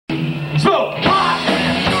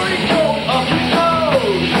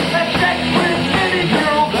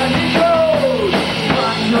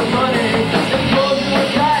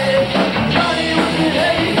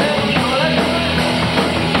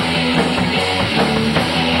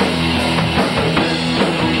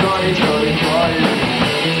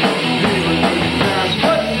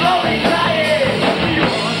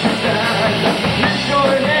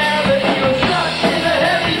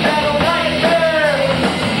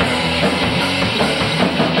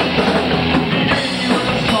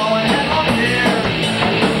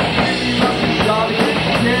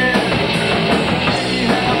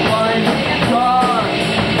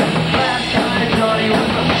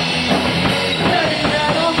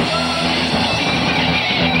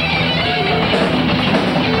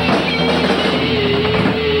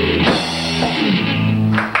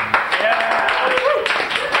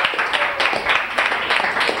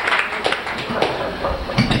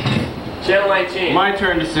Channel 19. My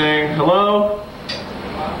turn to sing. Hello?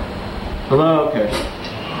 Hello? Okay.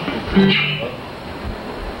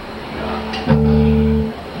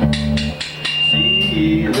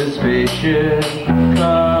 See the spaceship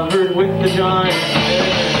covered with the giant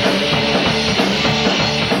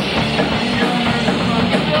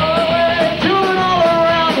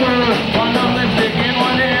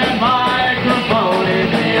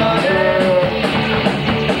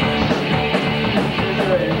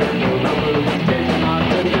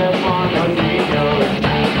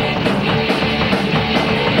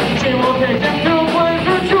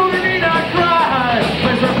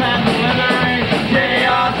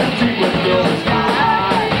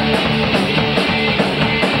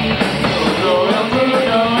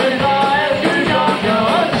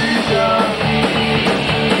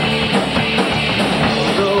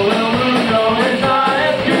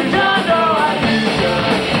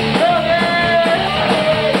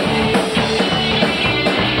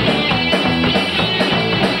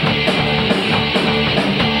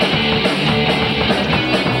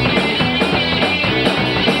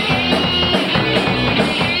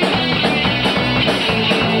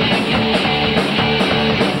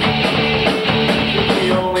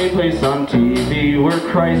on TV where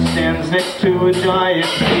Christ stands next to a giant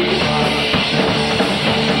tree.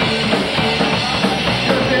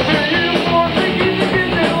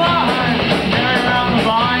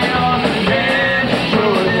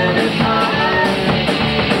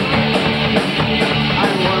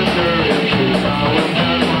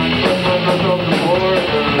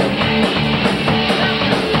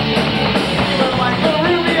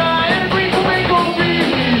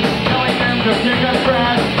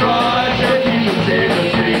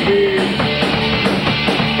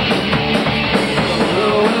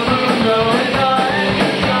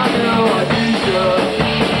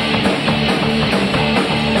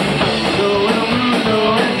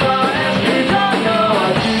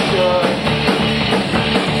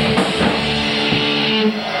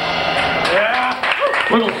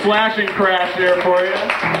 Little flashing crash there for you.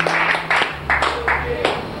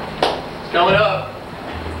 Coming up.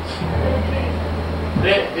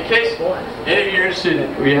 In case any of you are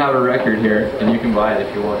interested, we have a record here, and you can buy it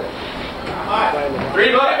if you want. $3.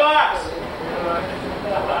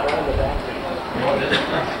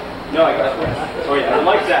 No, I got it. Oh yeah, I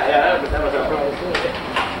like that. Yeah, that was our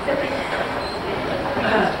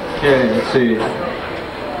Okay, let's see.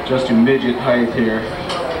 Just do midget height here.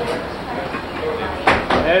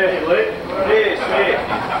 Hey, Lee. Hey, sweet.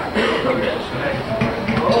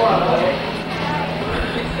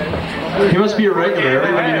 He must be a regular.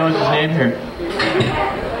 Everybody knows his name here.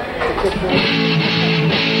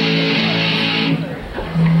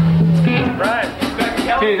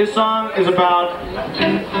 Okay, this song is about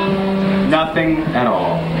nothing at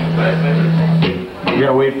all. We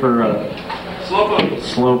gotta wait for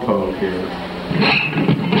Slowpoke here.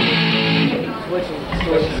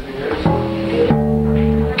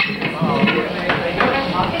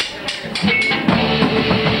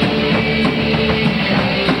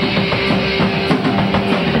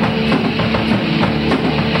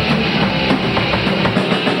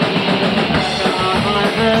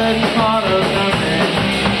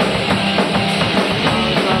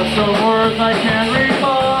 I can't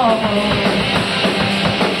recall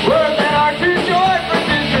words that are too short for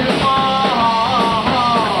this too small.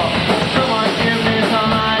 Someone give me some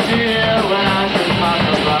idea what I should talk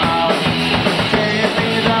about. Saying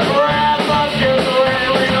things that wrap up just the way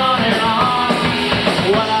we're going on.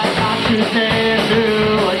 What I got to say and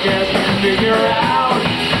do, I just can't figure out.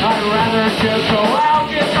 I'd rather just go out,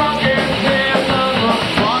 get drunk and dance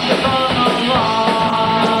on the fun along.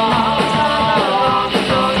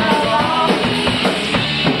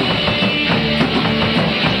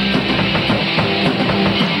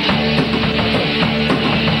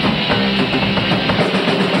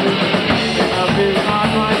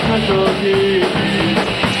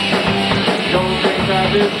 Don't think that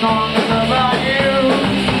this song is about you.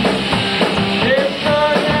 It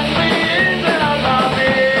certainly isn't about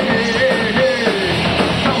me.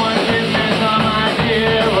 Someone give me some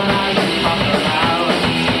idea what I should talk about.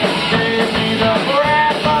 Save me the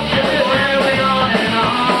breath of just railing on and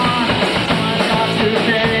on. I got to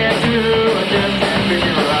say and do, I just can't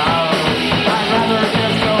figure out. I'd rather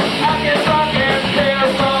just go out, get drunk and stay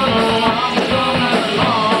alone along.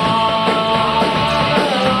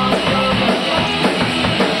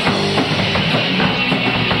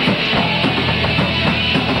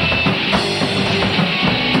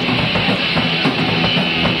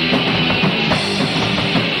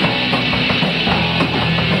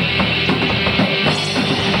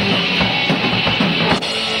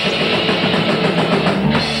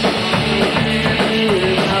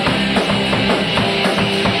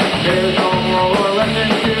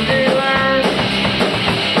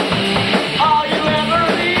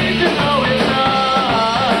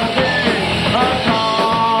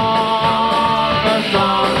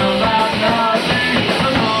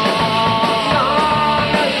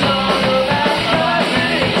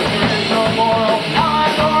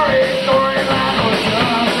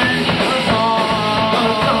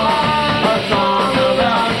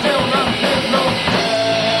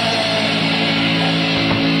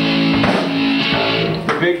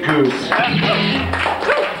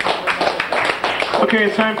 Okay,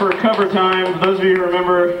 it's time for cover time. For those of you who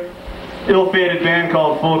remember ill-fated band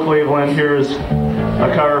called Full Cleveland, here's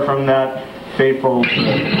a cover from that fateful trip.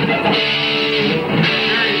 Very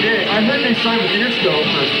big. I heard they signed with Earscope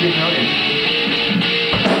for $2 million.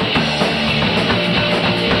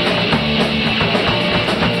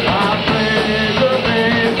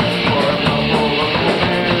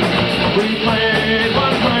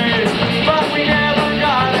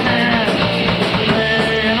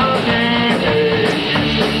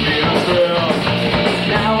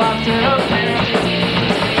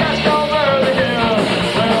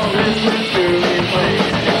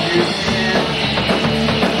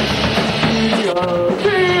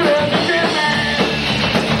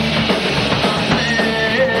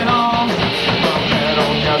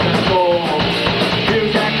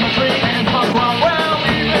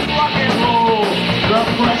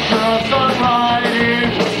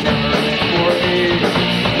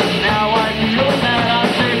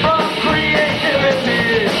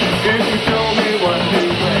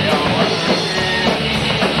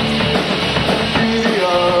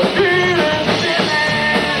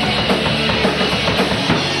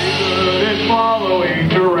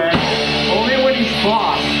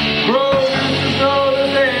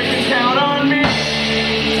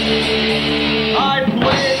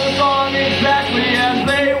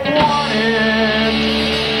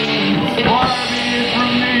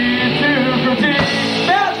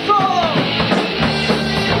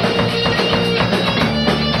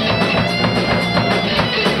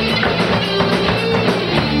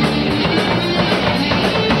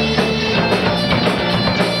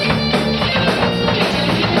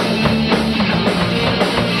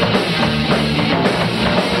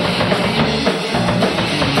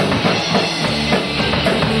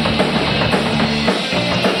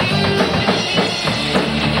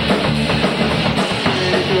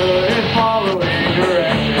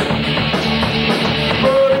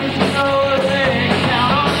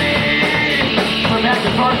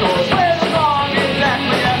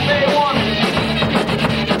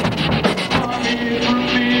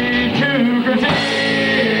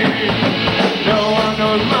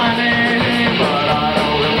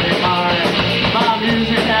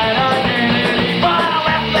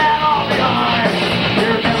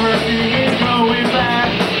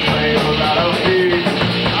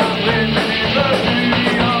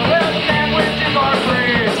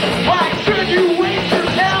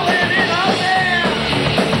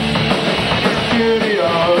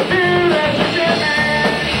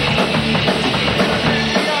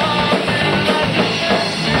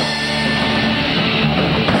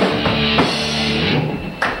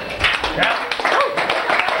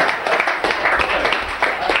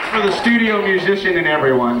 For the studio musician and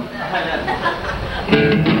everyone.